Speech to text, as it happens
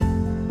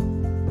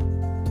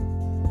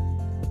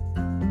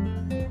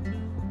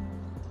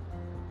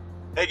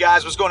Hey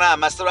guys, what's going on?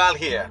 Master Al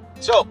here.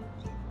 So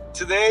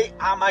today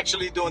I'm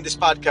actually doing this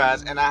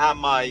podcast, and I have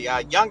my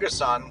younger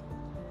son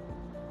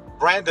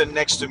Brandon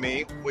next to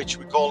me, which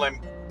we call him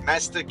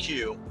Master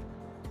Q.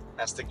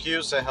 Master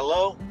Q, say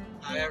hello.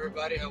 Hi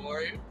everybody, how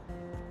are you?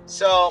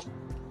 So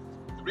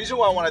the reason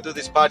why I want to do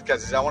this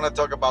podcast is I want to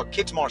talk about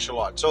kids martial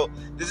arts. So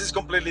this is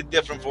completely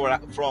different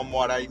from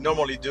what I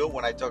normally do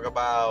when I talk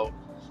about,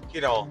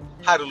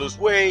 how to lose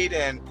weight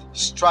and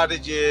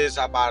strategies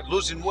about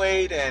losing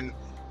weight and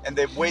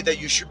the way that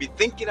you should be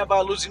thinking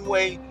about losing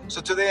weight.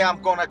 So today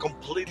I'm gonna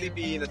completely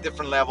be in a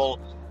different level,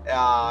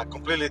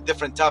 completely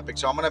different topic.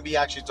 So I'm gonna be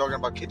actually talking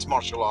about kids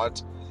martial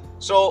arts.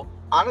 So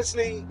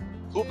honestly,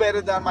 who better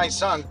than my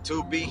son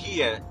to be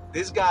here?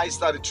 This guy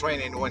started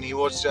training when he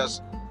was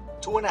just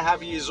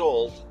 2.5 years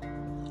old,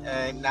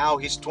 and now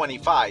he's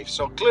 25.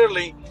 So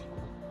clearly,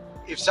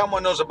 if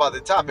someone knows about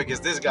the topic,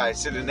 is this guy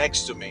sitting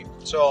next to me.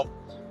 So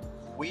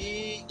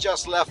we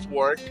just left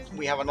work.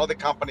 We have another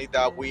company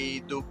that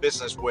we do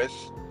business with,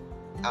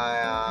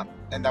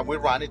 and that we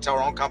run. It's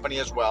our own company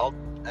as well.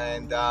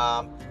 And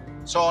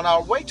so on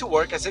our way to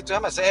work, I said to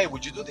him, hey,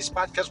 would you do this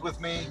podcast with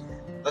me?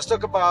 Let's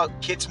talk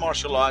about kids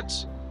martial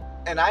arts.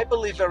 And I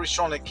believe very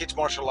strongly in kids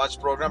martial arts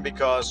program,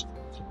 because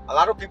a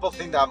lot of people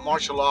think that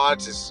martial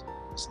arts is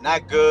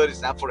not good.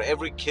 It's not for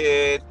every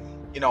kid.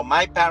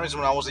 My parents,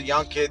 when I was a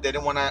young kid, they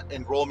didn't want to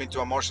enroll me into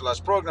a martial arts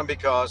program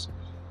because,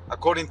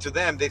 according to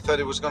them, they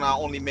thought it was going to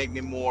only make me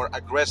more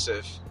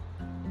aggressive.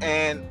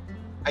 And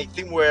I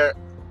think where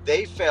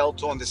they failed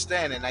to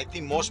understand, and I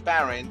think most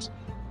parents,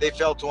 they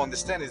fail to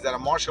understand, is that a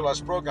martial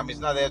arts program is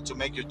not there to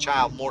make your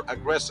child more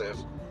aggressive.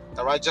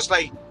 All right? Just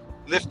like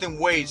lifting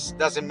weights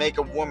doesn't make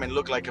a woman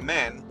look like a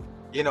man,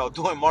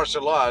 doing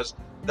martial arts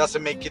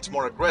doesn't make kids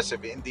more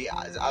aggressive. In the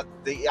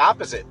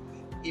opposite,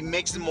 it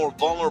makes them more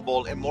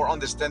vulnerable and more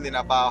understanding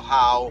about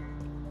how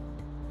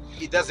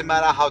it doesn't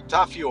matter how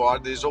tough you are,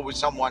 there's always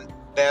someone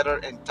better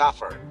and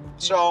tougher.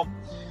 So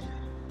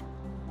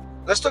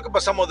let's talk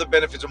about some of the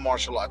benefits of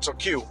martial arts. So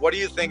Q, what do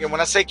you think? And when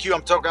I say Q,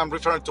 I'm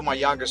referring to my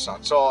younger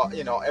son. So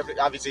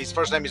obviously his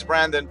first name is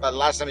Brandon, but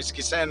last name is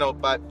Quiseno,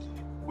 but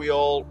we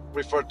all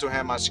refer to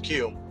him as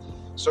Q.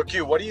 So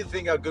Q, what do you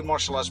think a good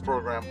martial arts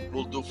program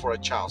will do for a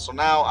child? So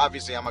now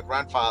obviously I'm a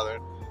grandfather.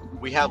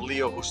 We have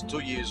Leo, who's 2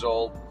 years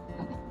old.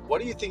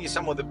 What do you think is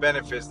some of the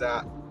benefits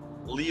that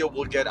Leo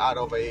will get out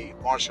of a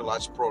martial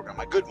arts program?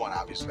 A good one,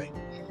 obviously.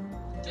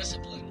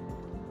 Discipline.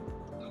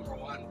 Number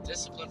one,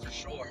 discipline for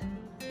sure.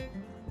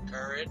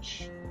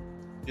 Courage.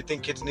 You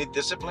think kids need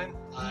discipline?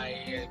 I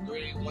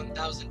agree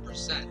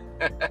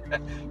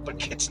 1000%. But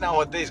kids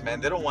nowadays,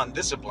 man, they don't want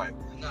discipline.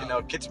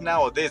 No. Kids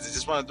nowadays, they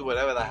just want to do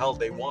whatever the hell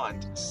they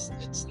want.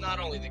 It's not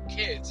only the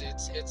kids,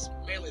 it's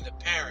mainly the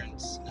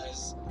parents.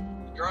 As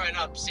growing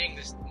up, seeing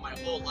this my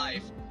whole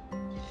life,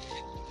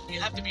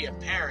 you have to be a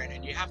parent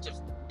and you have to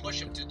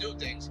push them to do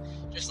things.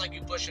 Just like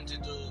you push them to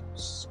do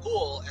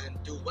school and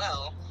do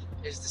well,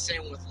 is the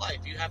same with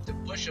life. You have to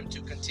push them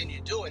to continue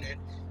doing it.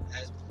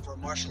 As for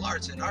martial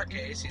arts, in our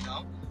case, you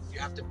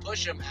have to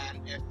push them, and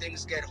if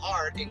things get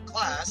hard in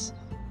class,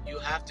 you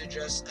have to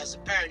just, as a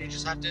parent, you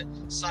just have to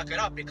suck it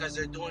up because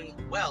they're doing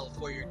well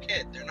for your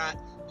kid. They're not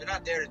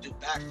there to do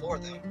bad for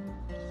them.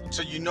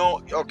 So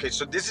okay,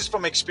 so this is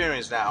from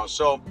experience now.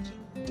 So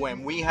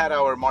when we had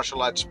our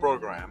martial arts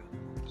program,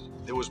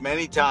 there was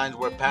many times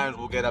where parents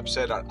will get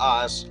upset at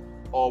us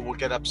or will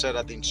get upset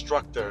at the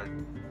instructor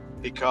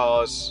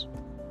because,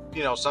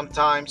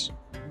 sometimes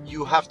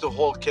you have to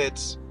hold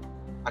kids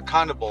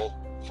accountable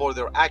for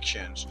their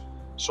actions.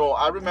 So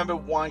I remember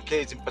one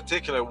case in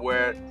particular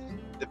where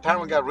the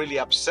parent got really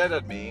upset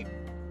at me,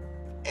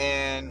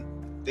 and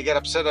they got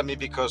upset at me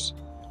because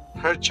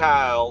her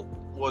child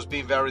was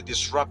being very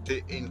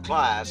disruptive in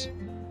class,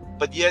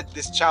 but yet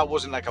this child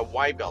wasn't like a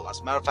white belt. As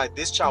a matter of fact,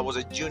 this child was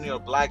a junior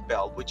black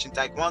belt, which in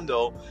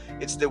Taekwondo,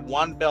 it's the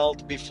one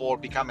belt before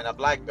becoming a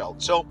black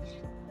belt. So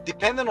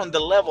depending on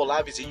the level,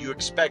 obviously you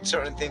expect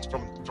certain things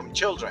from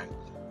children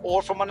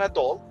or from an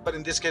adult, but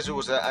in this case it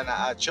was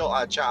a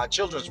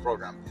children's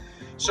program.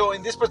 So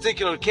in this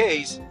particular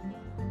case,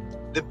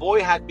 the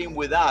boy had been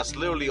with us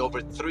literally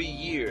over 3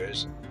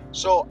 years.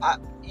 So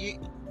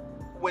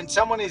when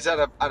someone is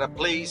at a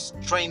place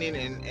training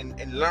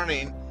and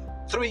learning,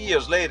 3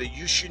 years later,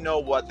 you should know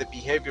what the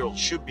behavioral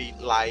should be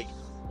like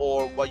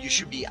or what you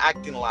should be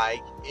acting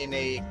like in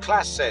a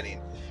class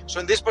setting. So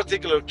in this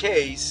particular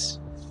case,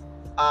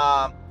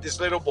 this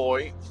little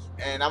boy,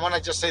 and I'm gonna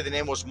just say the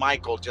name was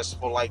Michael, just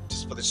for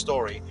the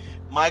story.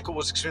 Michael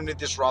was extremely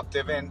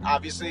disruptive, and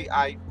obviously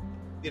I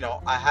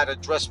had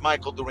addressed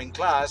Michael during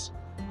class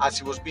as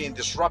he was being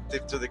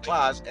disruptive to the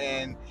class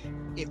and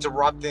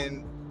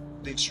interrupting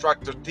the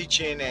instructor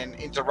teaching and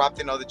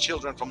interrupting other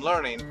children from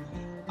learning.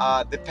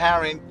 The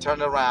parent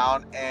turned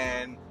around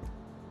and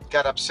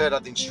got upset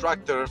at the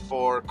instructor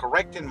for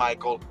correcting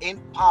Michael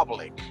in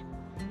public.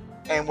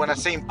 And when I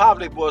say in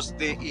public,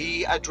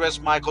 he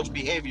addressed Michael's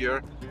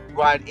behavior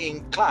right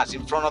in class,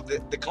 in front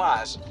of the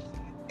class.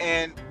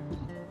 And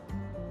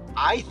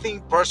I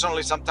think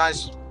personally,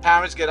 sometimes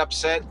parents get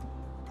upset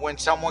when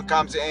someone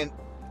comes in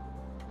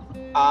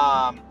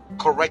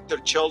correct their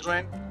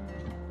children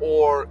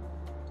or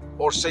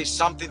say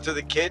something to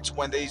the kids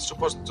when they're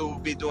supposed to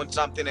be doing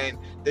something and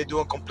they're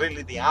doing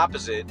completely the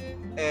opposite.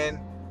 And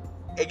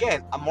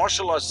again, a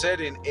martial arts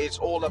setting is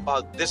all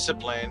about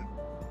discipline,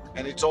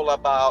 and it's all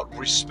about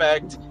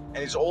respect, and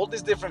it's all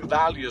these different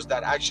values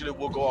that actually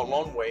will go a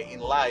long way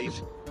in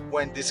life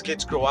when these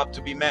kids grow up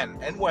to be men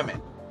and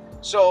women.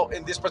 So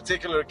in this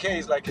particular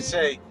case, like I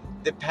say,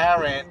 the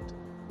parent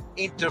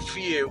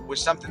interfered with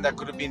something that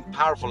could have been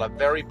powerful, a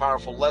very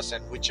powerful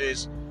lesson, which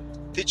is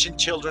teaching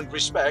children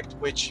respect,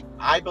 which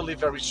I believe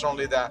very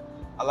strongly that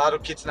a lot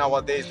of kids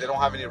nowadays, they don't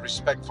have any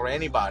respect for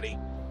anybody,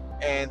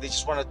 and they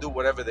just want to do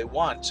whatever they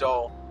want.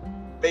 So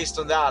based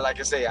on that, like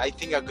I say, I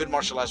think a good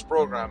martial arts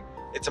program,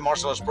 it's a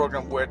martial arts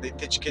program where they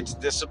teach kids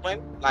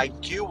discipline, like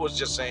Q was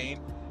just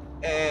saying,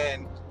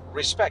 and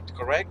respect,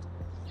 correct?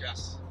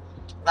 Yes.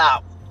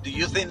 Now, do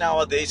you think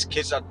nowadays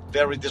kids are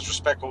very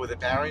disrespectful with their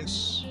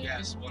parents?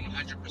 Yes,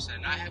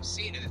 100%. I have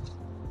seen it.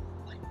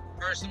 Like,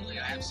 personally,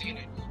 I have seen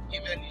it.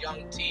 Even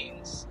young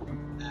teens.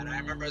 And I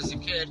remember as a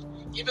kid,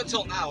 even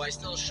till now, I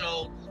still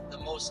show the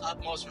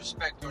utmost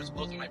respect towards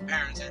both of my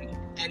parents and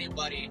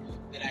anybody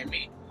that I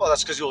meet. Well,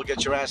 that's because you'll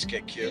get your ass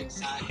kicked, Q.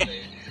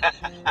 Exactly.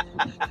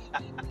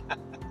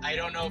 I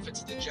don't know if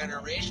it's the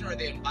generation or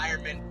the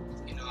environment,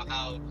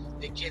 how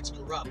the kids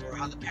grew up or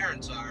how the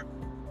parents are.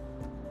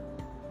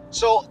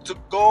 So to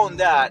go on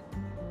that,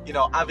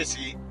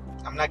 obviously,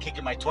 I'm not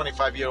kicking my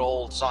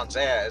 25-year-old son's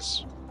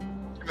ass,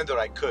 even though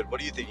I could. What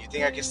do you think? You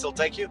think I can still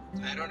take you?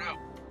 I don't know.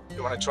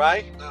 You want to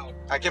try? No.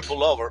 I can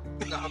pull over.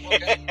 No, I'm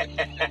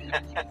okay.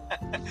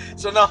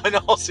 So no, in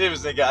all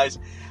seriousness, guys,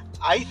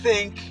 I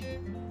think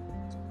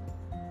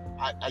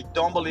I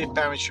don't believe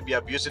parents should be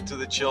abusive to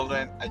the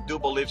children. I do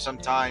believe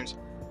sometimes,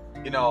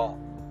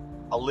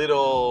 a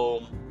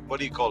little, what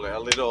do you call it? A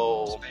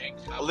little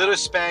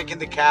spank in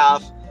the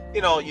calf.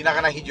 You're not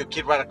gonna hit your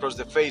kid right across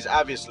the face,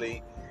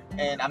 obviously.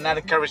 And I'm not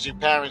encouraging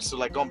parents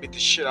to go and beat the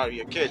shit out of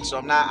your kids. So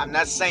I'm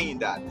not saying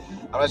that.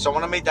 All right. So I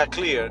want to make that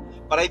clear.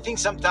 But I think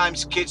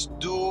sometimes kids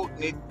do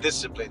need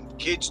discipline.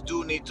 Kids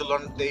do need to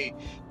learn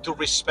to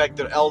respect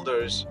their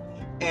elders.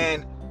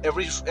 And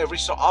every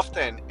so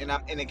often,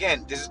 and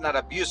again, this is not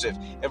abusive.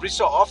 Every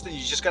so often, you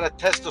just gotta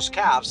test those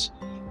calves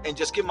and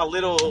just give them a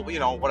little,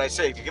 what I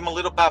say, give them a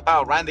little pap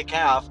out around the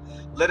calf.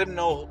 Let them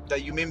know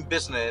that you mean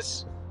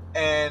business,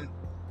 and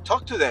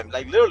talk to them.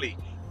 Like, literally,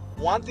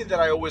 one thing that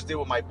I always did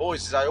with my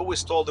boys is I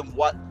always told them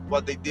what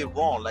they did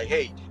wrong. Like,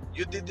 hey,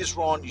 you did this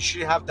wrong. You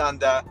should have done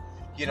that.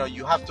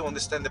 You have to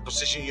understand the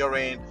position you're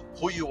in,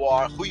 who you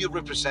are, who you're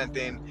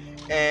representing,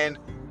 and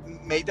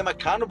make them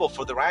accountable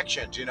for their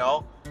actions.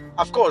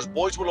 Of course,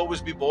 boys will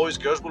always be boys,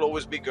 girls will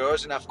always be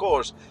girls, and of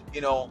course,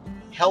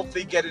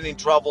 healthy getting in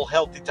trouble,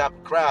 healthy type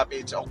of crap,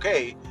 it's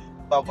okay.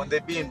 But when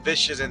they're being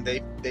vicious and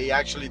they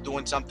actually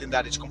doing something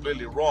that is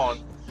completely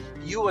wrong,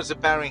 you as a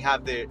parent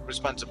have the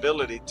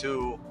responsibility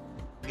to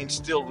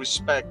instill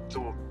respect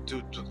to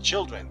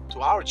children,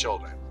 to our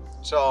children.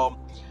 So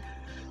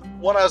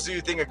what else do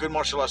you think a good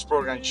martial arts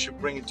program should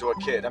bring into a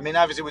kid? I mean,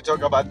 obviously we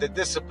talk about the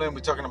discipline,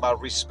 we're talking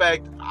about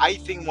respect. I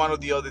think one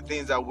of the other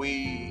things that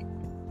we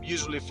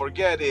usually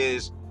forget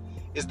is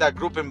that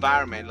group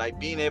environment, like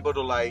being able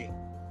to live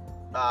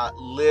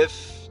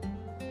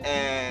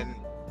and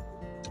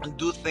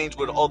do things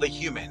with other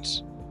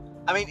humans.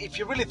 I mean, if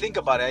you really think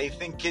about it, I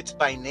think kids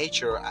by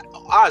nature,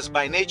 us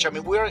by nature, I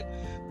mean,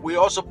 we're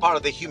also part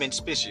of the human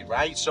species,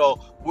 right? So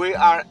we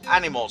are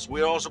animals.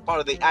 We're also part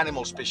of the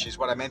animal species,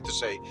 what I meant to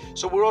say.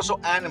 So we're also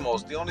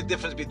animals. The only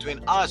difference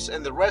between us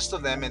and the rest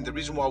of them, and the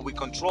reason why we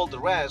control the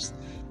rest,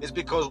 is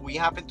because we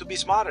happen to be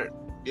smarter.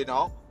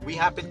 We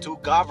happen to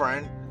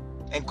govern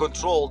and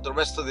control the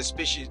rest of the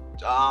species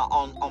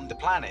on the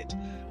planet.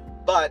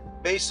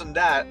 But based on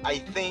that, I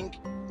think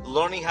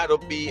learning how to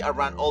be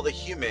around other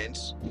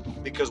humans,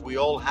 because we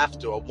all have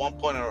to at one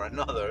point or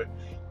another,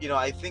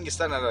 I think it's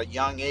done at a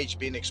young age,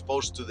 being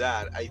exposed to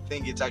that. I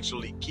think it's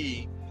actually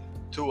key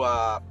to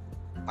a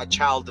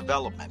child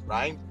development,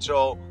 right?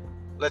 So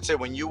let's say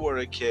when you were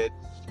a kid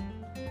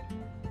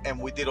and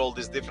we did all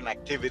these different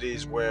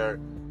activities where,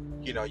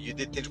 you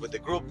did things with the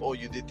group or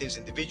you did things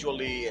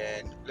individually,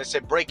 and let's say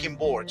breaking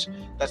boards,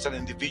 that's an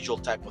individual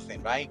type of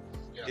thing, right?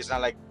 Yeah. It's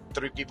not like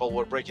 3 people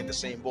were breaking the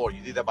same board.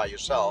 You did that by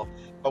yourself.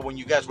 But when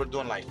you guys were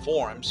doing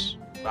forums,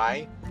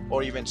 right?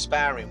 Or even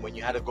sparring, when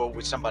you had to go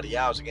with somebody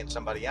else against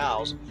somebody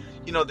else,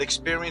 the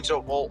experience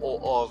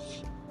of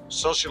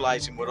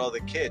socializing with other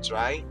kids,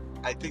 right?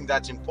 I think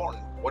that's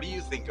important. What do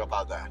you think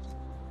about that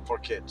for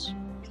kids?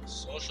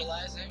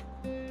 Socializing?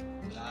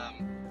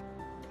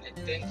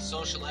 I think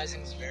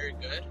socializing is very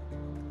good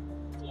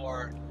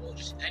for,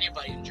 just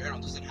anybody in general.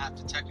 It doesn't have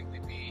to technically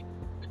be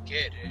a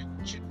kid.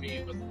 It should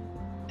be with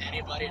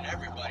anybody and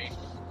everybody.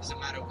 Doesn't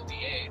matter what the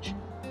age.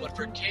 But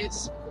for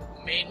kids,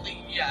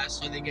 mainly,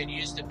 so they get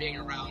used to being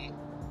around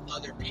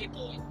other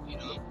people.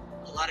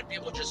 A lot of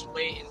people just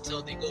wait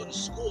until they go to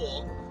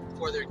school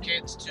for their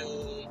kids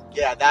to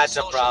that's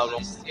a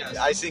problem. Yes.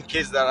 I see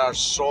kids that are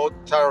so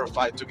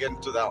terrified to get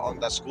on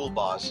that school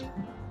bus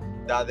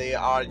that they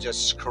are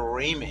just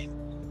screaming.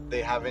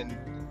 They haven't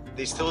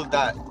they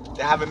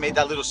haven't made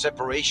that little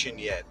separation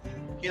yet.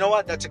 You know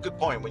what? That's a good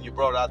point when you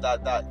brought out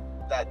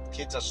that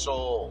kids are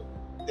so,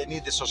 they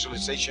need the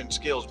socialization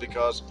skills,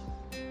 because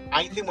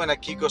I think when a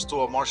kid goes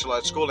to a martial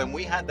arts school, and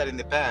we had that in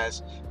the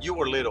past, you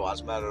were little,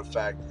 as a matter of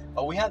fact,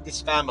 but we had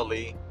this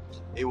family.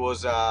 It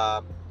was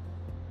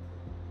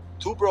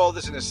two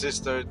brothers and a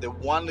sister. The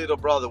one little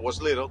brother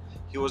was little.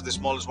 He was the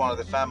smallest one of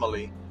the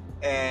family,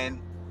 and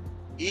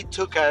he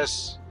took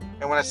us.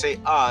 And when I say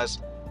us,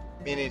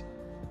 meaning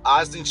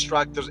us, the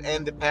instructors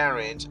and the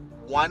parents,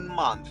 1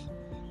 month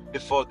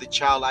before the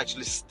child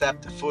actually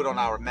stepped foot on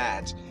our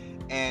mat.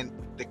 And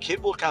the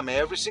kid will come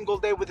every single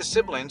day with the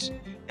siblings,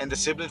 and the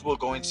siblings will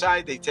go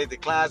inside, they take the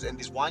class, and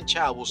this one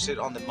child will sit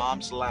on the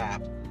mom's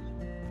lap.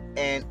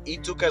 And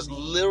it took us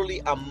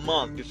literally a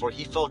month before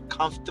he felt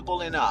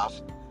comfortable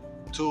enough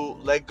to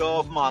let go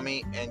of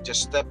mommy and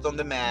just stepped on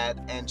the mat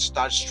and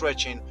start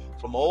stretching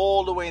from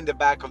all the way in the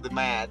back of the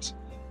mat.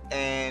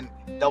 And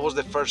that was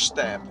the first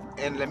step.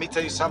 And let me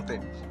tell you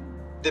something,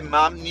 the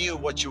mom knew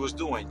what she was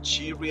doing.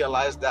 She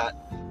realized that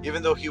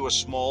even though he was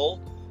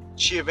small,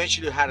 she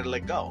eventually had to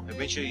let go.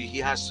 Eventually he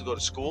has to go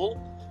to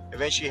school.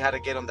 Eventually he had to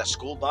get on that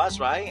school bus,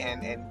 right?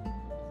 And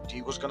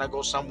he was gonna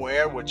go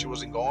somewhere where she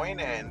wasn't going.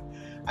 And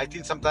I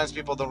think sometimes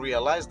people don't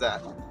realize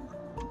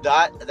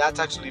that's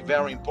actually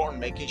very important,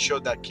 making sure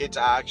that kids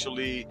are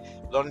actually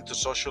learning to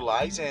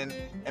socialize and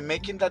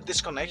making that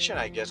disconnection,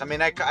 I guess. I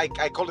mean, I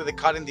call it the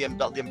cutting the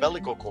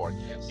umbilical cord.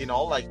 Yes. You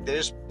know, like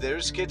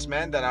there's kids,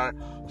 man, that are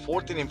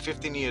 14 and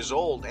 15 years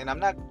old, and I'm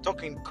not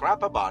talking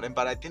crap about them,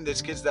 but I think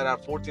there's kids that are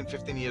 14,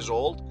 15 years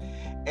old,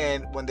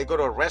 and when they go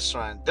to a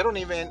restaurant,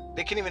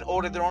 they can't even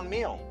order their own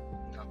meal.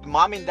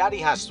 Mom and daddy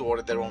has to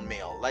order their own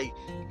meal. Like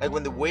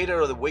when the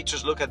waiter or the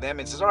waitress look at them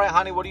and says, "All right,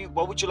 honey,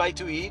 what would you like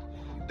to eat?"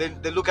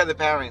 They look at the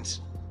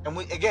parents. And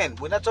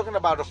we're not talking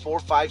about a 4,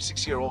 5,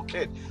 6-year-old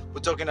kid.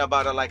 We're talking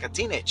about a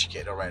teenage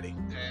kid already.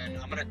 And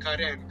I'm gonna cut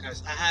in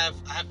because I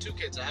have two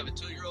kids. I have a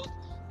 2-year-old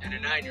and a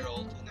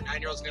 9-year-old, and the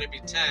 9-year-old's gonna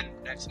be 10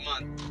 next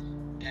month.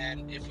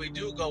 And if we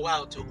do go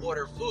out to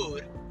order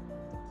food,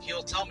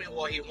 he'll tell me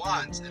what he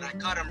wants, and I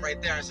cut him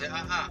right there. I say,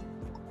 I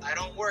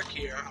don't work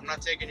here. I'm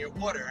not taking your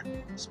order.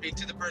 Speak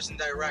to the person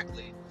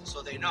directly,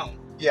 so they know.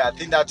 Yeah, I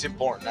think that's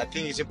important. I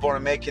think it's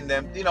important making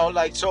them,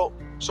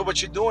 So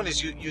what you're doing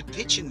is you're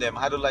teaching them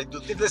how to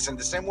do things. Listen,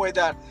 the same way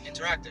that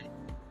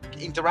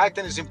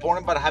interacting is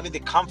important, but having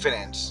the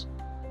confidence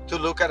to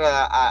look at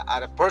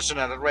a person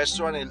at a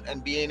restaurant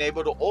and being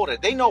able to order.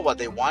 They know what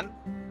they want,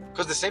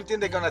 because the same thing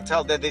they're gonna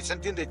tell them, the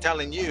same thing they're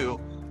telling you,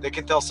 they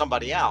can tell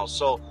somebody else.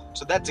 So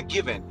that's a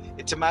given.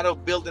 It's a matter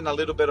of building a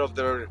little bit of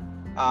their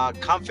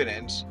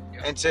confidence,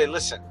 and say,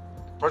 listen,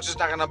 the person's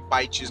not gonna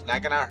bite you, it's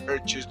not gonna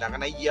hurt you, it's not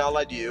gonna yell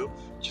at you.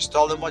 Just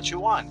tell them what you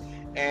want.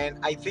 And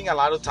I think a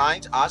lot of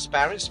times us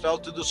parents fail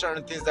to do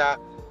certain things that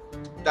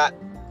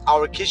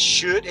our kids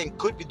should and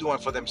could be doing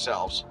for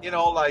themselves.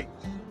 Like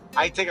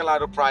I take a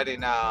lot of pride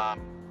in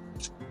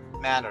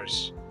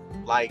manners.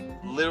 Like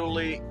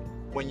literally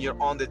when you're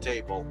on the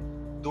table,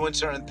 doing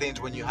certain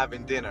things when you're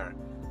having dinner,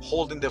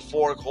 holding the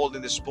fork,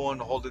 holding the spoon,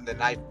 holding the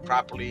knife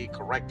properly,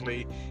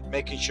 correctly,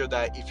 making sure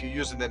that if you're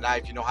using the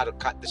knife, you know how to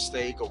cut the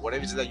steak or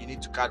whatever it is that you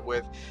need to cut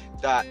with,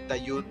 that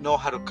you know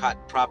how to cut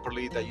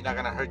properly, that you're not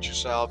going to hurt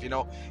yourself,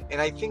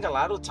 And I think a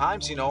lot of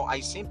times, I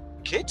see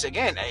kids,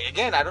 again,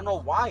 I don't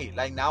know why.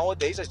 Like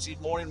nowadays, I see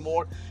more and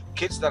more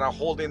kids that are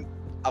holding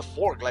a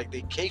fork like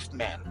the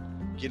caveman,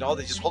 they're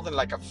just holding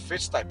like a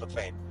fist type of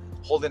thing,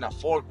 holding a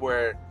fork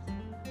where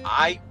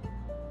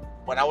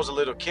when I was a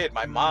little kid,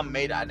 my mom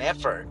made an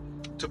effort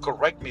to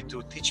correct me,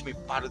 to teach me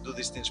how to do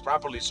these things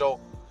properly. So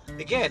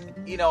again,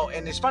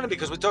 and it's funny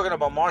because we're talking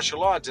about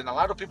martial arts, and a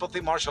lot of people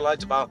think martial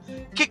arts about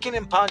kicking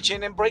and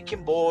punching and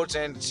breaking boards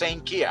and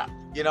saying kia,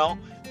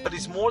 but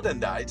it's more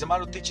than that. It's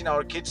about teaching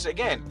our kids,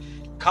 again,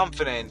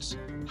 confidence,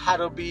 how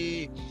to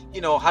be,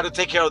 how to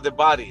take care of their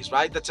bodies,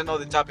 right? That's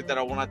another topic that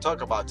I want to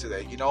talk about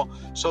today,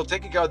 So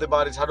taking care of the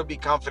bodies, how to be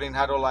confident,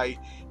 how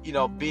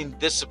to being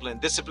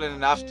disciplined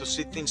enough to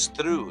see things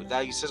through.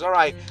 That he says, all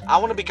right, I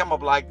want to become a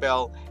black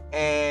belt,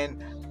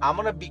 and I'm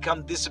going to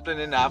become disciplined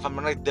enough. I'm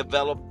going to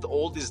develop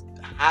all these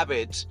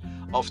habits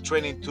of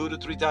training 2 to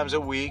 3 times a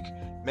week,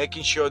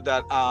 making sure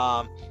that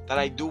that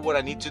I do what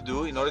I need to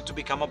do in order to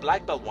become a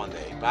black belt one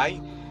day,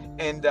 right?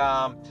 And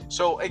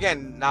so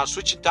again, now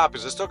switching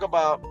topics, let's talk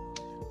about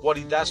what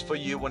it does for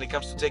you when it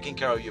comes to taking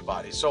care of your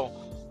body. So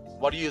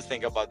what do you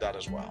think about that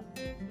as well?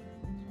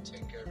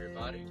 Taking care of your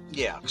body?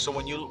 Yeah. So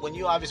when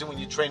you obviously when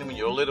you're training, when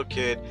you're a little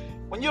kid,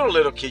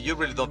 you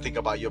really don't think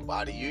about your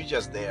body. You're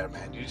just there,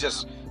 man. You're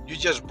just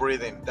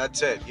breathing.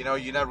 That's it.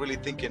 You're not really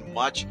thinking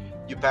much.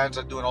 Your parents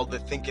are doing all the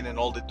thinking and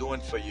all the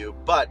doing for you.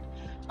 But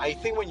I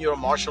think when you're a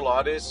martial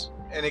artist,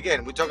 and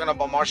again, we're talking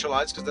about martial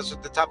arts because that's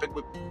what the topic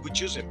we're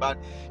choosing. But,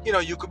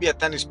 you could be a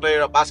tennis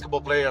player, a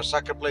basketball player, a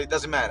soccer player. It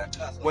doesn't matter.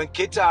 When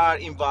kids are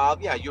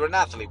involved, yeah, you're an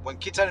athlete. When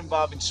kids are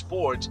involved in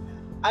sports,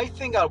 I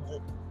think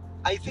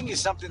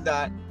it's something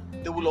that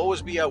they will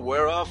always be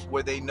aware of,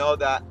 where they know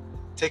that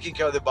taking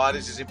care of their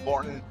bodies is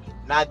important.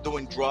 Not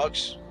doing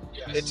drugs.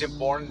 Yes. It's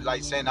important,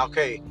 like saying,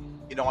 okay,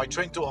 I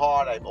train too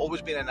hard. I've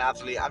always been an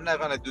athlete. I'm not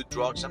gonna do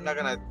drugs. I'm not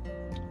gonna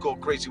go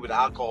crazy with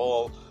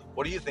alcohol.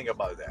 What do you think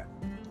about that?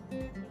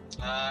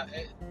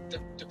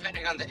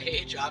 Depending on the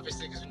age,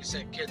 obviously, because when you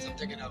said kids, I'm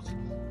thinking of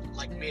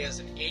like me as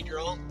an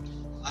 8-year-old.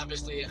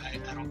 Obviously,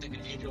 I don't think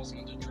an 8-year-old is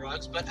going to do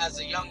drugs, but as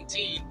a young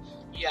teen,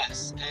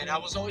 yes. And I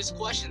was always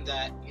questioned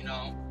that,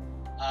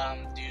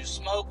 do you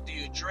smoke? Do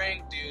you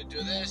drink? Do you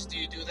do this? Do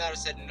you do that? I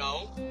said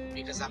no,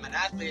 because I'm an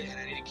athlete and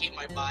I need to keep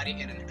my body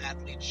in an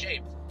athlete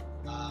shape.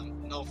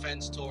 No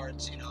offense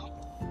towards,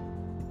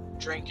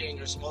 drinking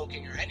or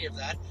smoking or any of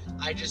that.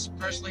 I just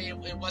personally,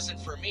 it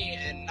wasn't for me,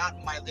 and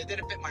it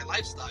didn't fit my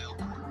lifestyle.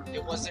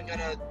 It wasn't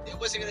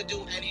gonna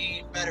do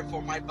any better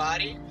for my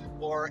body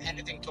or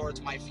anything towards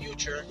my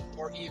future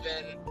or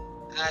even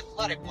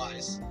athletic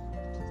wise.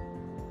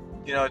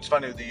 It's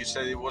funny that you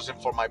said it wasn't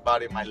for my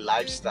body, my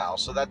lifestyle.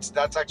 So that's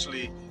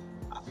actually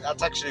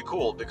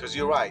cool, because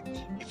you're right.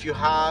 If you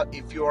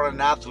are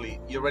an athlete,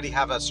 you already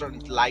have a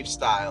certain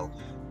lifestyle.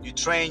 You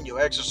train, you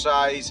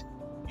exercise,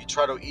 you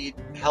try to eat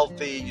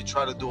healthy, you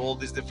try to do all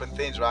these different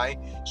things, right?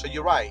 So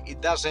you're right. It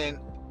doesn't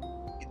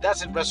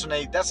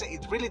resonate.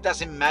 It really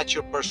doesn't match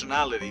your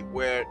personality.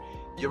 Where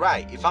you're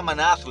right. If I'm an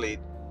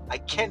athlete, I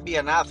can't be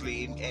an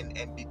athlete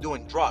and be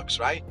doing drugs,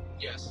 right?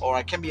 Yes. Or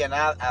I can be an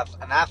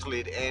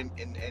athlete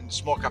and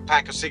smoke a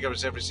pack of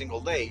cigarettes every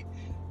single day.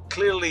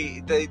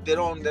 Clearly, they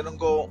don't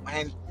go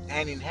hand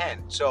in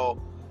hand.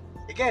 So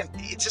again,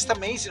 it's just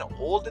amazing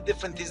all the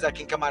different things that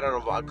can come out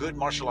of a good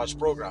martial arts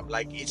program.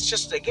 Like, it's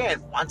just,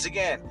 once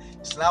again,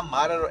 it's not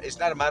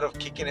a matter of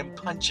kicking and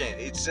punching.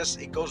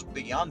 It goes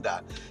beyond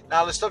that.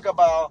 Now let's talk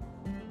about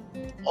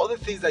all the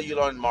things that you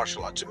learn in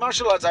martial arts. In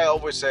martial arts, I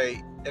always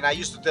say, and I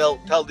used to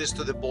tell this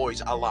to the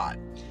boys a lot,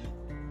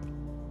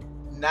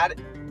 not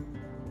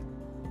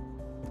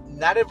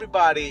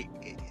everybody,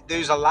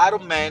 there's a lot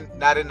of men,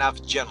 not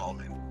enough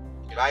gentlemen,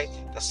 right?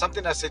 That's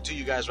something I said to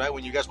you guys, right,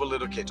 when you guys were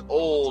little kids,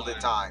 all the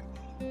time.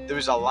 There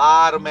is a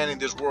lot of men in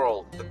this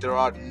world, but there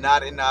are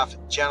not enough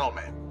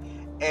gentlemen.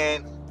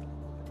 And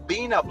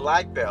being a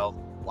black belt,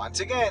 once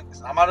again,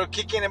 it's not a matter of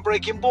kicking and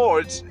breaking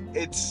boards.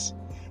 It's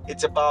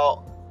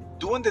about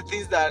doing the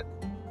things that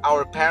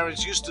our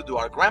parents used to do,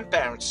 our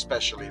grandparents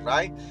especially,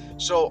 right?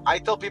 So I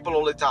tell people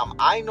all the time,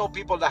 I know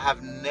people that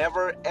have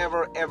never,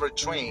 ever, ever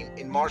trained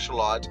in martial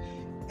arts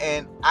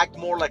and act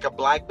more like a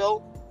black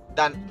belt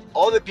than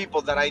all the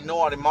people that I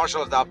know are in martial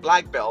arts that are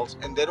black belts,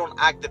 and they don't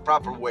act the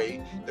proper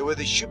way, the way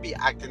they should be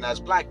acting as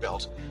black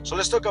belts. So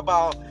let's talk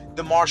about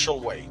the martial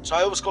way. So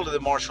I always call it the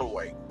martial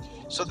way.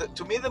 So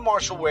to me, the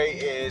martial way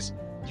is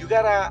you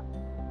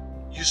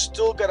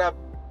still gotta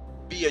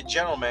be a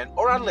gentleman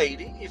or a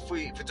lady, if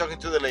we're talking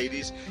to the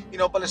ladies,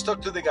 but let's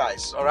talk to the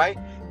guys, all right?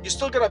 You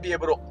still gotta be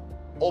able to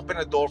open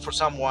a door for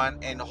someone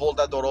and hold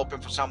that door open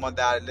for someone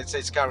that, let's say,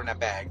 is carrying a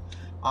bag.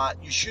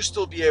 You should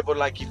still be able,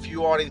 like, if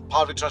you are in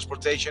public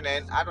transportation,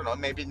 and I don't know,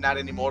 maybe not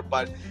anymore,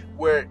 but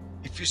where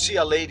if you see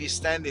a lady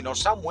standing, or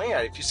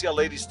somewhere, if you see a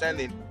lady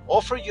standing,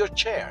 offer your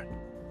chair.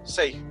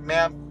 Say,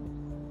 ma'am,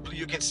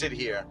 you can sit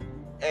here.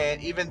 And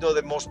even though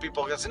that most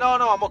people can say, no,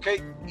 I'm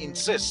okay,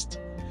 insist.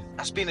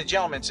 As being a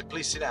gentleman, say,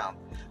 please sit down.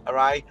 All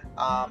right.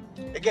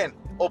 Again,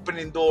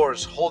 opening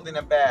doors, holding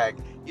a bag,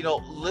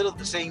 little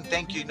saying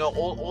thank you,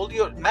 all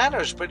your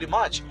manners, pretty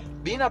much.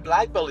 Being a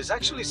black belt is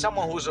actually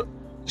someone who's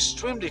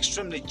extremely,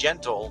 extremely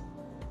gentle,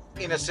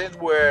 in a sense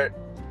where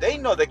they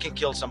know they can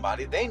kill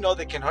somebody, they know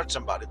they can hurt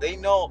somebody, they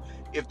know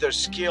if their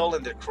skill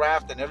and their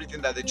craft and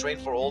everything that they train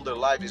for all their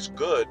life is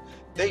good,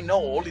 they know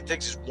all it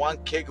takes is one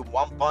kick and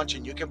one punch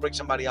and you can break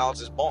somebody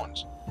else's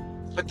bones.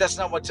 But that's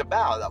not what it's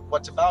about.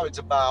 It's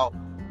about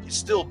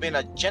still being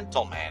a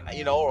gentleman,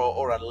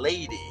 or a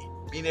lady,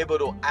 being able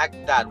to act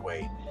that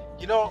way,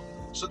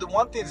 So the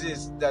one thing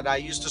is that I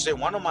used to say,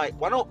 one of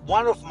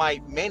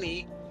my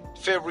many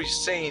favorite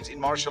sayings in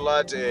martial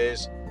arts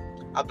is,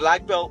 a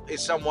black belt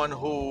is someone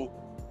who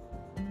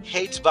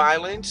hates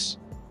violence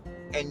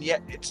and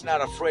yet it's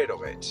not afraid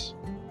of it.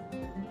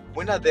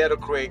 We're not there to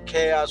create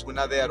chaos. We're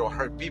not there to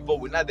hurt people.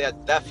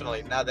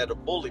 Definitely not there to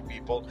bully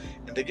people.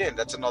 And again,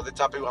 that's another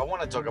topic I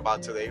want to talk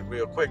about today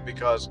real quick,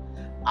 because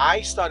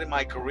I started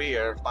my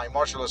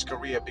martial arts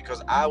career,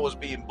 because I was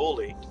being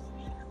bullied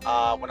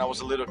when I was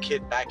a little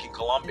kid back in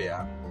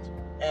Colombia.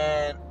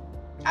 And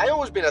I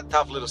always been a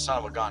tough little son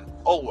of a gun,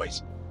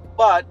 always.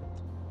 But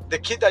the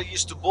kid that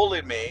used to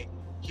bully me,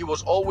 he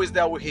was always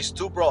there with his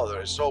two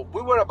brothers. So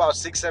we were about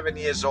 6-7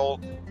 years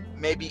old,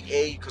 maybe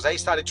 8, because I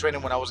started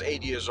training when I was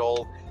 8 years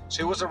old.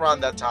 So it was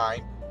around that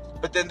time.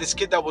 But then this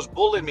kid that was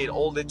bullying me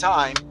all the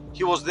time,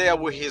 he was there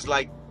with his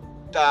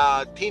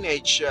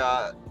teenage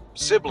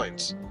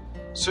siblings.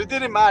 So it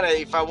didn't matter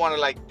if I wanted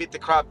to beat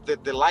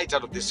the light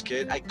out of this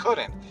kid. I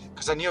couldn't,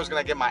 because I knew I was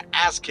gonna get my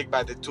ass kicked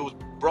by the two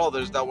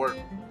brothers that were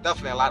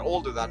definitely a lot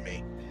older than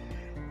me.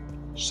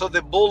 So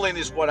the bullying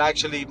is what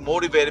actually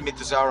motivated me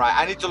to say, all right,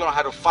 I need to learn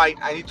how to fight.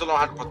 I need to learn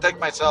how to protect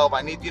myself.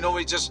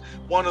 It's just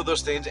one of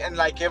those things. And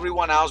like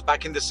everyone else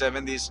back in the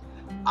 70s,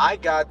 I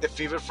got the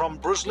fever from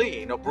Bruce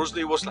Lee. Bruce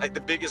Lee was like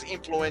the biggest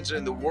influencer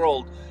in the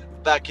world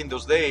back in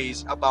those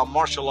days about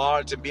martial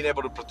arts and being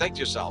able to protect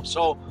yourself.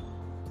 So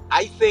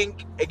I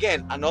think,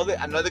 again,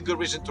 another good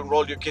reason to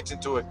enroll your kids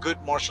into a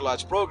good martial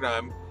arts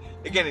program.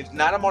 Again, it's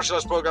not a martial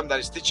arts program that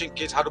is teaching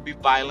kids how to be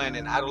violent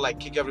and how to like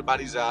kick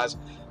everybody's ass,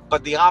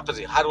 but the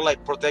opposite, how to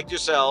like protect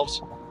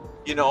yourselves,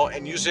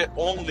 and use it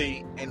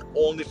only and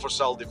only for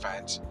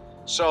self-defense.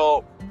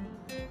 So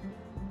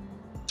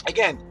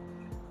again,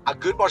 a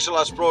good martial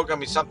arts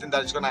program is something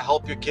that is going to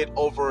help your kid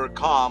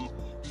overcome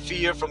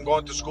fear from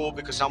going to school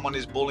because someone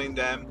is bullying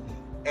them.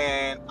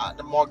 And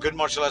the more good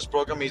martial arts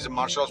program is a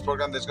martial arts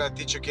program that's going to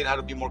teach your kid how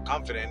to be more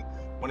confident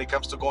when it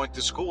comes to going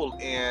to school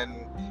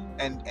and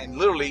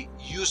literally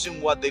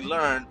using what they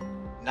learn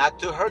not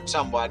to hurt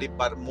somebody,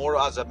 but more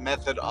as a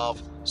method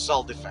of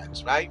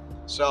self-defense, right?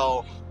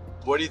 So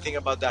what do you think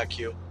about that,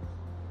 Q?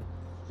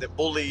 The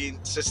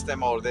bullying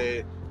system, or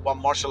what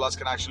martial arts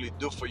can actually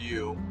do for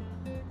you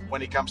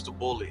when it comes to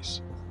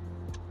bullies?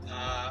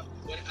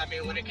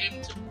 When it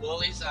came to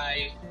bullies,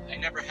 I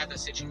never had a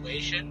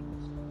situation.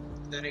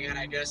 Then again,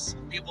 I guess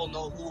people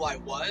know who I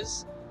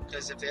was,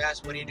 because if they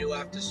ask what do you do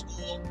after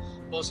school,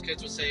 most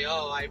kids would say,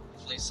 oh, I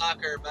play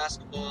soccer,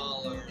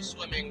 basketball, or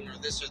swimming, or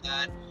this or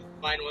that.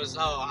 Mine was,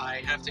 oh,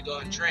 I have to go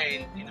and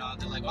train.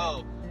 They're like,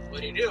 oh,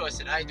 what do you do? I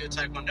said, I do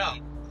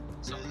Taekwondo.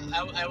 So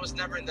I was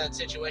never in that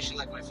situation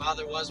like my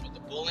father was with the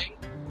bullying,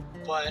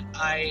 but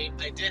I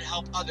did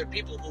help other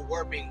people who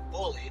were being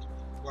bullied,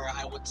 where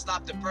I would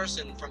stop the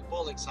person from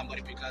bullying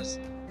somebody, because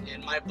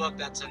in my book,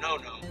 that's a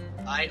no-no.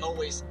 I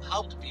always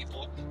helped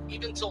people,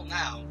 even till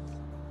now.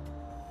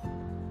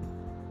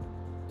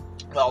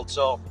 Well,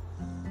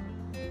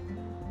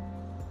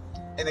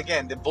 and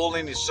again, the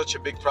bullying is such a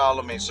big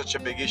problem and such a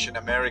big issue in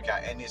America,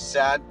 and it's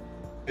sad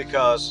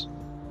because,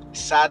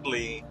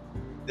 sadly,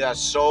 there are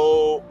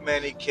so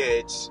many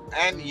kids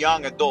and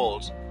young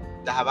adults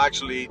that have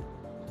actually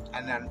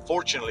and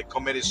unfortunately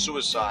committed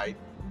suicide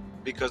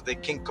because they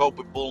can't cope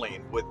with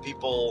bullying, with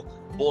people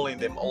bullying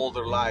them all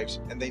their lives,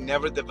 and they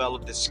never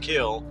develop the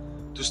skill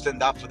to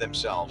stand up for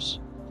themselves.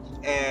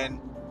 And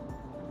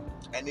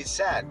it's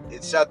sad.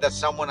 It's sad that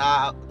someone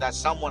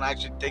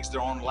actually takes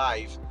their own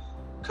life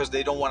because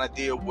they don't want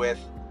to deal with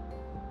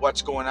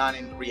what's going on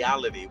in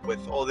reality,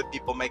 with all the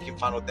people making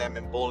fun of them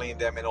and bullying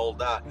them and all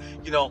that.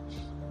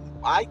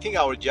 I think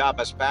our job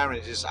as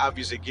parents is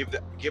obviously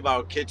give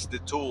our kids the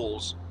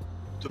tools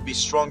to be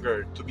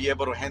stronger, to be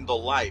able to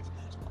handle life.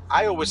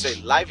 I always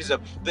say life is a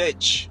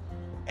bitch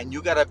and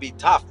you gotta be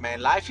tough,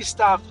 man. Life is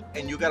tough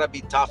and you gotta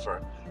be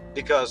tougher,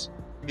 because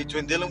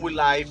between dealing with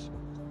life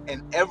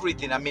and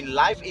everything,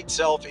 life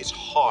itself is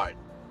hard.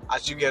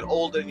 As you get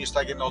older and you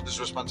start getting all these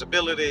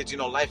responsibilities,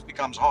 life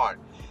becomes hard.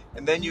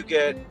 And then you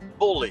get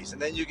bullies,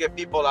 and then you get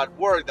people at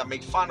work that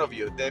make fun of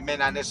you. They may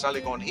not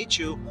necessarily go and hit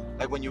you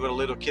like when you were a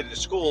little kid in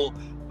school,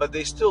 but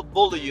they still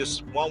bully you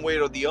one way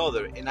or the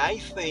other. And I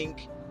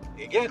think,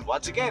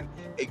 once again,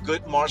 a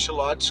good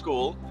martial arts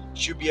school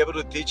should be able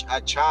to teach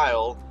a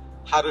child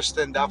how to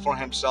stand up for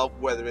himself,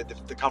 whether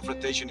the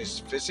confrontation is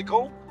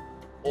physical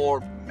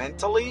or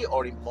mentally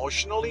or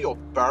emotionally or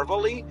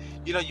verbally.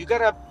 You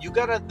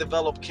gotta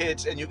develop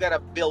kids, and you gotta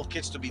build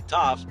kids to be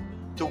tough,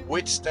 to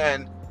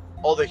withstand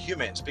other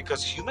humans,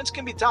 because humans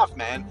can be tough,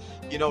 man.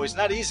 It's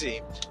not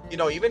easy.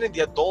 Even in the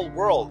adult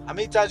world, how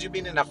many times you've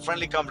been in a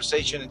friendly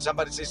conversation and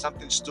somebody says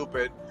something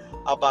stupid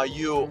about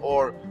you,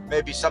 or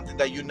maybe something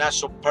that you're not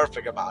so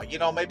perfect about?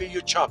 Maybe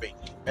you're chubby,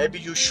 maybe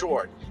you're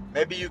short,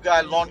 maybe you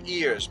got long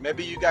ears,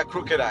 maybe you got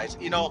crooked eyes.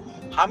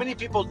 How many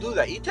people do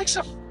that? It takes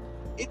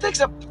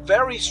a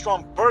very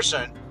strong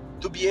person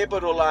to be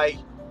able to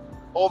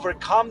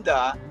overcome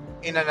that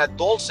in an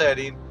adult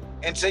setting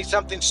and say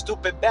something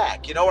stupid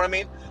back. You know what I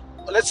mean?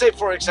 Let's say,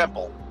 for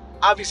example,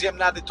 obviously I'm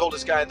not the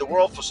tallest guy in the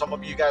world. For some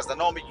of you guys that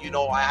know me,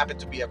 I happen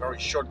to be a very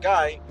short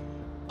guy,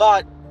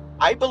 but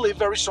I believe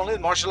very strongly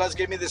that martial arts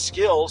gave me the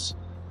skills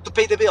to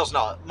pay the bills.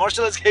 No,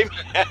 martial arts gave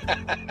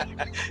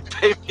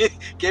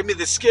me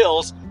the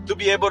skills to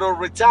be able to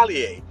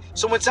retaliate.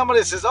 So when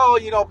somebody says, oh,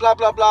 blah,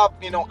 blah, blah,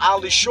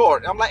 Al is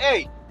short, I'm like,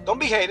 hey, don't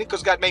be hating,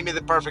 because God made me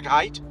the perfect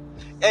height.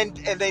 And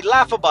they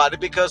laugh about it,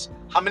 because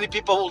how many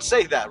people will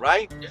say that,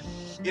 right? Yeah.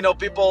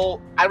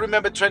 People, I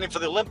remember training for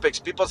the Olympics.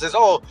 People says,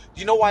 oh,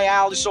 you know why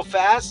Al is so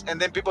fast?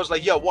 And then people's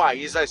like, yeah, why?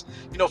 He's like,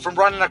 from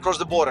running across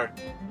the border,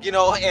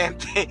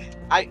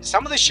 and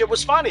some of the shit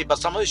was funny, but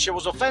some of the shit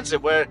was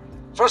offensive, where,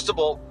 first of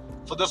all,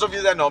 for those of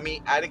you that know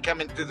me, I didn't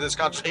come into this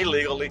country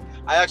illegally.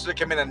 I actually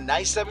came in a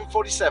nice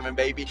 747,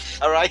 baby.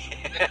 All right.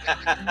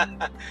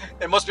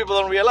 And most people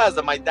don't realize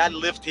that my dad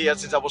lived here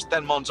since I was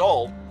 10 months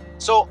old.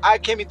 So I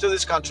came into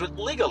this country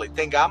legally.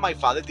 Thank God my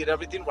father did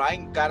everything right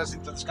and got us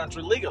into this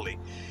country legally.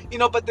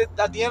 But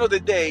at the end of the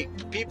day,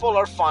 people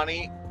are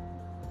funny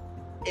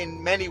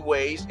in many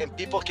ways, and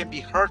people can be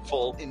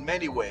hurtful in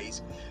many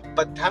ways.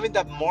 But having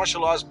that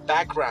martial arts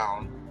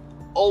background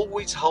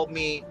always helped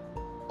me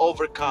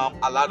overcome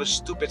a lot of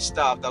stupid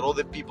stuff that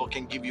other people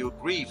can give you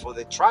grief, or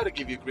they try to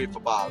give you grief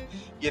about.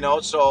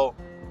 So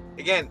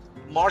again,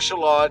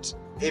 martial arts,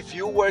 if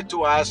you were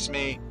to ask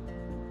me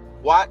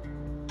what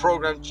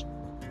programs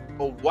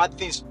or what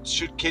things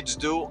should kids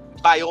do,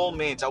 by all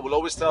means, I will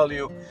always tell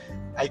you,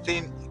 I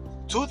think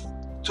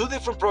Two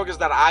different programs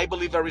that I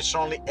believe very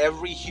strongly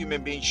every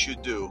human being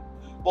should do.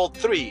 Well,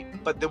 three,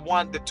 but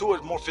the two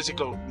are more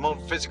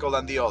physical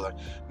than the other.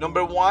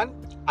 Number one,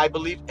 I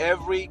believe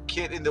every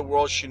kid in the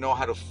world should know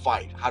how to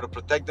fight, how to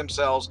protect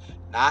themselves,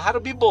 not how to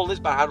be bullies,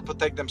 but how to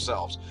protect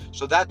themselves.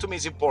 So that to me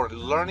is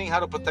important. Learning how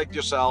to protect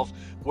yourself,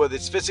 whether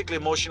it's physically,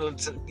 emotionally,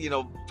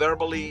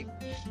 verbally,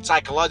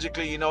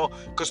 psychologically,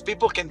 because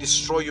people can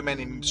destroy you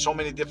in so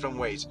many different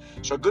ways.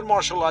 So a good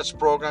martial arts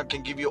program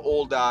can give you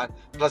all that,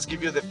 plus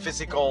give you the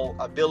physical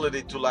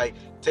ability to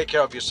take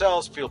care of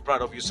yourselves, feel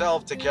proud of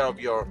yourself, take care of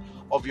your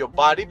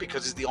body,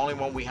 because it's the only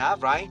one we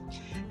have, right?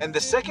 And the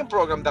second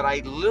program that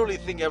I literally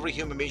think every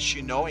human being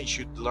should know and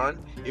should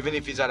learn, even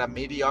if it's at a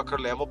mediocre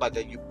level, but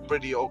that you're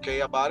pretty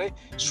okay about it,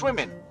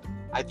 swimming.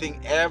 I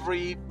think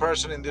every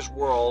person in this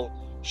world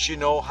should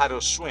know how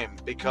to swim,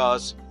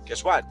 because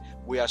guess what?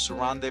 We are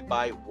surrounded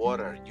by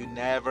water. You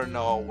never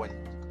know when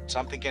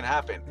something can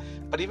happen.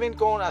 But even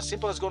going as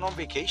simple as going on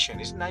vacation,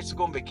 it's nice to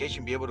go on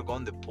vacation, be able to go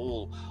in the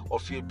pool,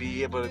 or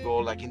be able to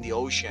go in the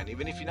ocean,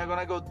 even if you're not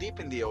gonna go deep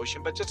in the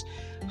ocean, but just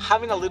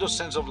having a little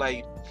sense of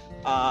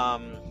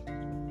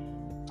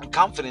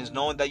confidence,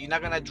 knowing that you're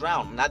not gonna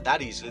drown, not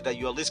that easily, that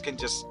you at least can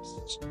just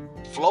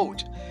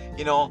float,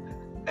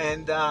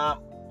 and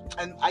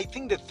I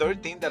think the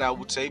third thing that I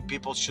would say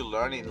people should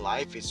learn in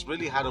life is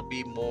really how to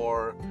be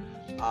more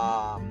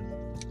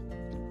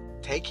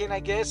taken, I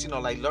guess,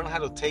 learn how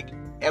to take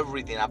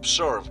everything,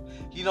 absorb,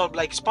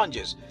 like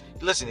sponges.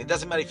 Listen, it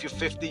doesn't matter if you're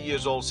 50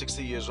 years old,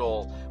 60 years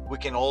old. We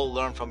can all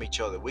learn from each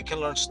other. We can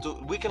learn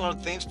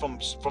things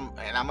from,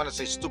 and I'm gonna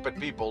say stupid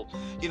people.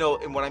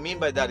 And what I mean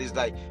by that is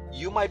that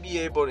you might be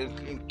able.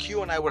 And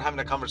Q and I were having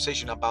a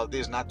conversation about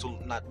this not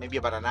maybe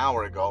about an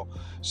hour ago,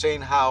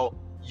 saying how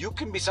you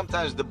can be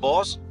sometimes the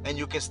boss and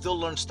you can still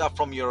learn stuff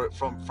from your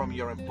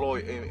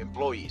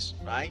employees,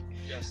 right?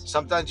 Yes.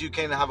 Sometimes you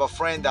can have a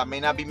friend that may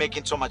not be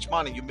making so much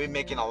money. You may be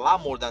making a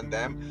lot more than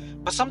them,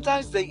 but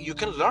sometimes you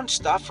can learn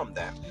stuff from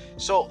them.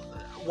 So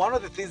one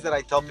of the things that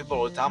I tell people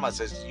all the time, I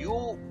says,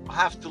 you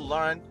have to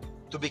learn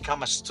to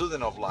become a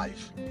student of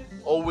life.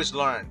 Always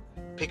learn.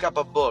 Pick up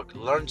a book,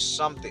 learn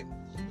something.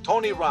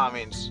 Tony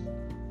Robbins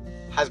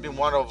has been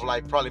one of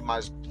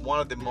one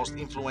of the most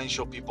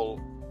influential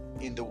people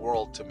in the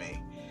world to me.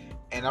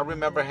 And I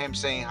remember him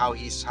saying how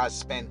he has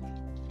spent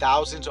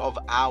thousands of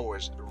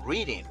hours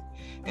reading.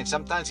 And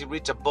sometimes he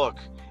reads a book,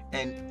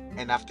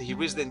 and after he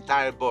reads the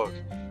entire book,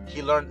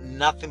 he learned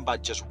nothing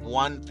but just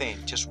one thing,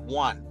 just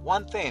one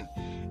thing.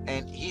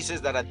 And he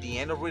says that at the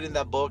end of reading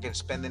that book and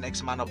spending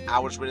X amount of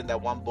hours reading that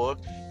one book,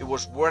 it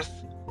was worth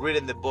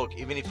reading the book,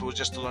 even if it was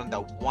just to learn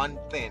that one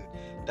thing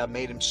that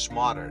made him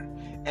smarter.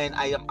 And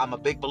I'm a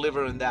big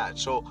believer in that.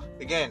 So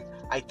again,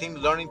 I think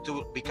learning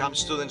to become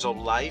students of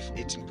life,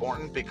 it's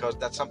important, because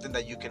that's something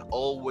that you can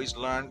always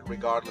learn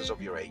regardless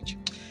of your age.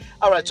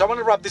 All right, so I'm going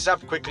to wrap this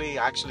up quickly.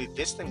 Actually,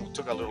 this thing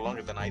took a little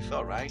longer than I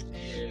thought, right?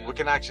 Yeah. We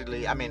can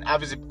actually,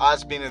 obviously,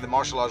 us being in the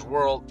martial arts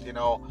world,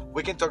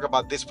 we can talk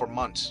about this for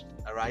months,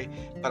 all right?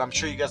 But I'm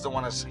sure you guys don't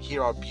want to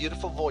hear our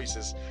beautiful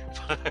voices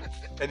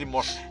any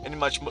much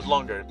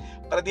longer.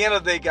 But at the end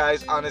of the day,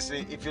 guys,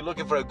 honestly, if you're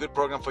looking for a good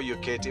program for your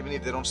kids, even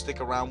if they don't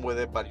stick around with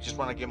it, but you just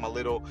want to give them a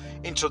little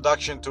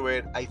introduction to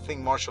it, I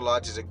think martial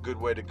arts is a good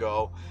way to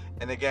go.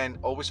 And again,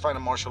 always find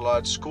a martial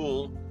arts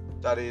school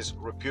that is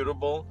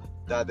reputable,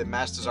 that the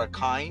masters are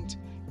kind,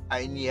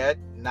 and yet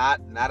not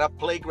a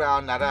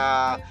playground,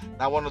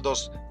 not one of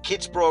those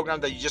kids program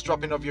that you just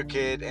dropping off your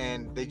kid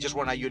and they just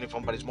want a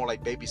uniform, but it's more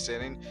like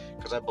babysitting,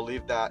 because I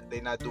believe that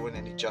they're not doing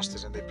any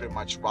justice and they're pretty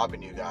much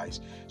robbing you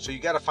guys. So you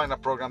got to find a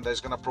program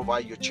that's going to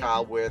provide your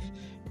child with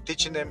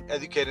teaching them,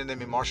 educating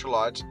them in martial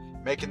arts,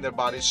 making their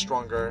bodies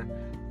stronger,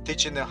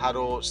 teaching them how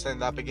to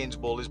stand up against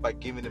bullies by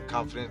giving them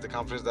confidence, the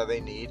confidence that they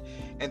need,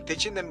 and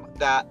teaching them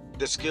that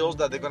the skills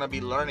that they're going to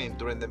be learning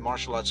during the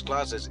martial arts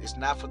classes is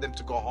not for them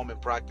to go home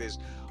and practice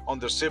on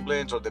their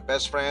siblings or their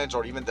best friends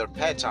or even their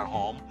pets at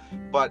home,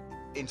 but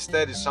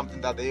instead it's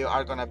something that they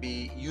are going to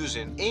be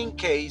using in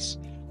case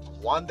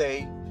one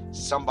day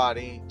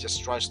somebody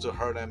just tries to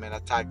hurt them and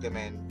attack them,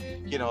 and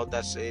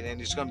that's it,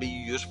 and it's going to be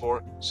used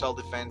for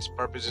self-defense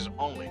purposes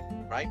only,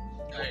 right?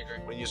 I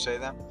agree. When you say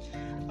that.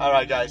 All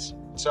right, guys,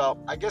 so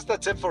I guess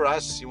that's it for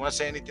us. You want to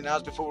say anything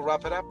else before we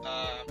wrap it up?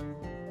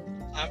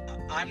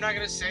 I'm not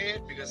going to say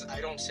it because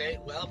I don't say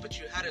it well, but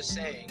you had a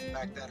saying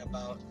back then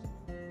about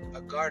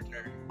a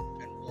gardener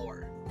and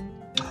war.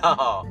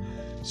 Oh,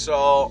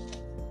 so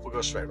we'll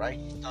go straight, right?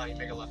 Oh, you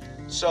make a left.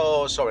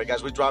 So sorry,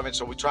 guys, we're driving,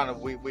 so we're trying to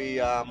we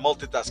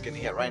multitasking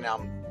here right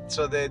now.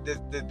 So the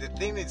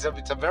thing is,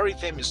 it's a very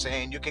famous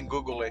saying. You can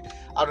Google it.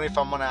 I don't know if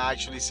I'm gonna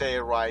actually say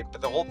it right,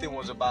 but the whole thing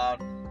was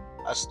about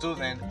a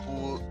student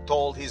who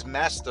told his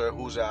master,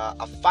 who's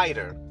a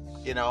fighter,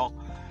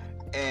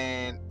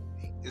 and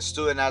the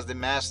student asked the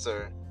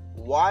master,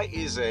 why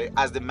is it,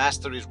 as the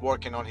master is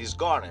working on his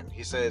garden,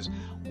 he says,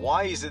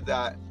 why is it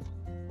that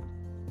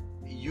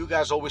you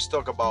guys always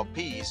talk about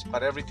peace,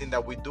 but everything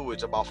that we do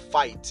is about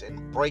fights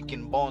and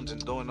breaking bonds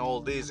and doing all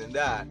this and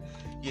that,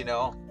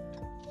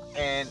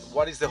 and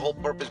what is the whole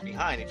purpose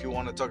behind if you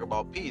want to talk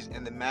about peace?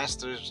 And the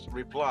master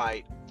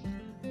replied,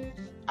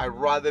 I'd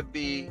rather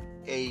be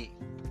a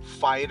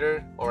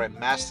fighter or a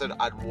master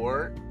at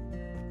war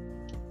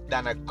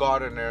than a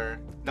gardener.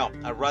 No,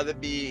 I'd rather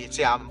be,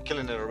 see, I'm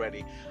killing it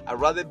already. I'd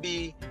rather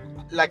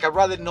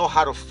know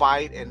how to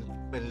fight and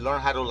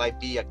learn how to like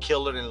be a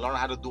killer and learn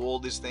how to do all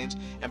these things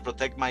and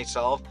protect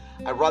myself.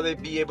 I'd rather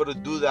be able to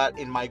do that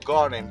in my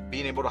garden,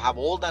 being able to have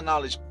all that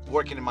knowledge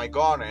working in my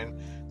garden,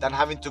 than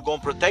having to go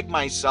and protect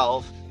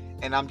myself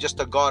and I'm just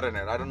a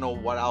gardener. I don't know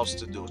what else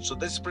to do. So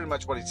this is pretty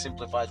much what it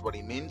simplifies what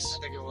it means.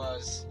 I think it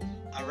was,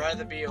 I'd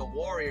rather be a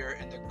warrior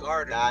in the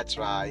garden. That's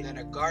right. Than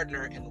a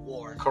gardener in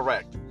war.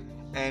 Correct.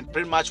 And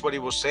pretty much what he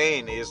was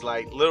saying is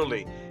like,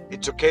 literally,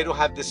 it's okay to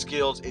have the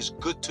skills. It's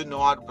good to know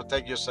how to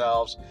protect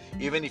yourselves,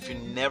 even if you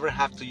never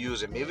have to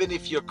use them. Even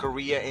if your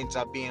career ends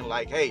up being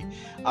like, hey,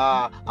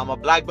 I'm a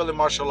black belt in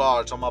martial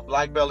arts, I'm a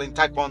black belt in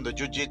taekwondo,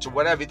 jiu-jitsu,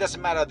 whatever. It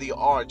doesn't matter the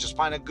art. Just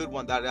find a good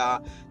one that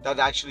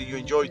actually you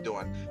enjoy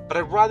doing. But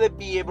I'd rather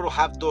be able to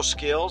have those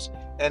skills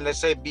and, let's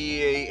say,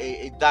 be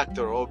a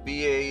doctor or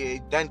be a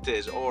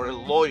dentist or a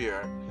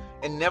lawyer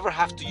and never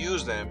have to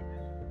use them,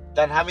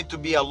 than having to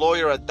be a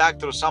lawyer, a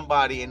doctor, or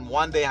somebody, and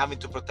one day having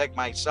to protect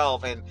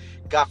myself, and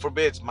God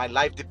forbid, my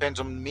life depends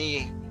on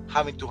me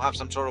having to have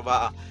some sort of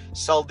a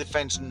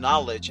self-defense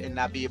knowledge and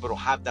not be able to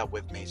have that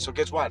with me. So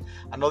guess what?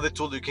 Another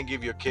tool you can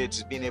give your kids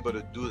is being able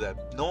to do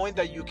that. Knowing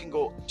that you can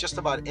go just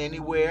about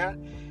anywhere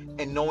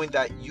and knowing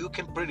that you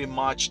can pretty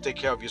much take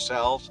care of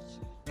yourself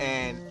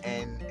and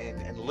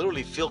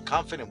literally feel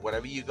confident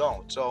wherever you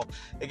go. So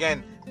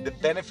again, the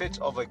benefits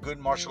of a good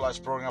martial arts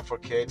program for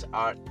kids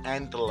are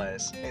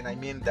endless, and I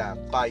mean that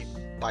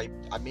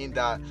I mean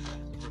that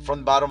from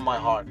the bottom of my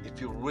heart. If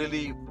you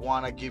really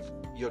want to give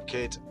your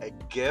kids a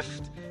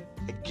gift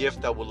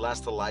that will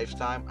last a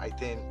lifetime, I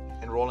think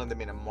enrolling them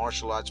in a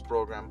martial arts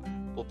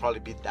program will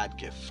probably be that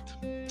gift.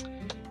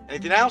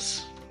 Anything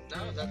else?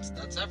 No,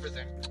 that's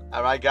everything.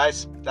 All right,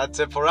 guys, that's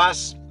it for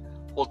us.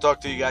 We'll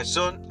talk to you guys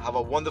soon. Have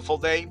a wonderful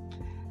day.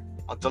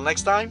 Until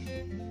next time.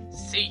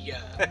 See ya.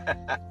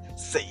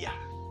 See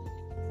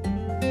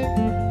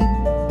ya.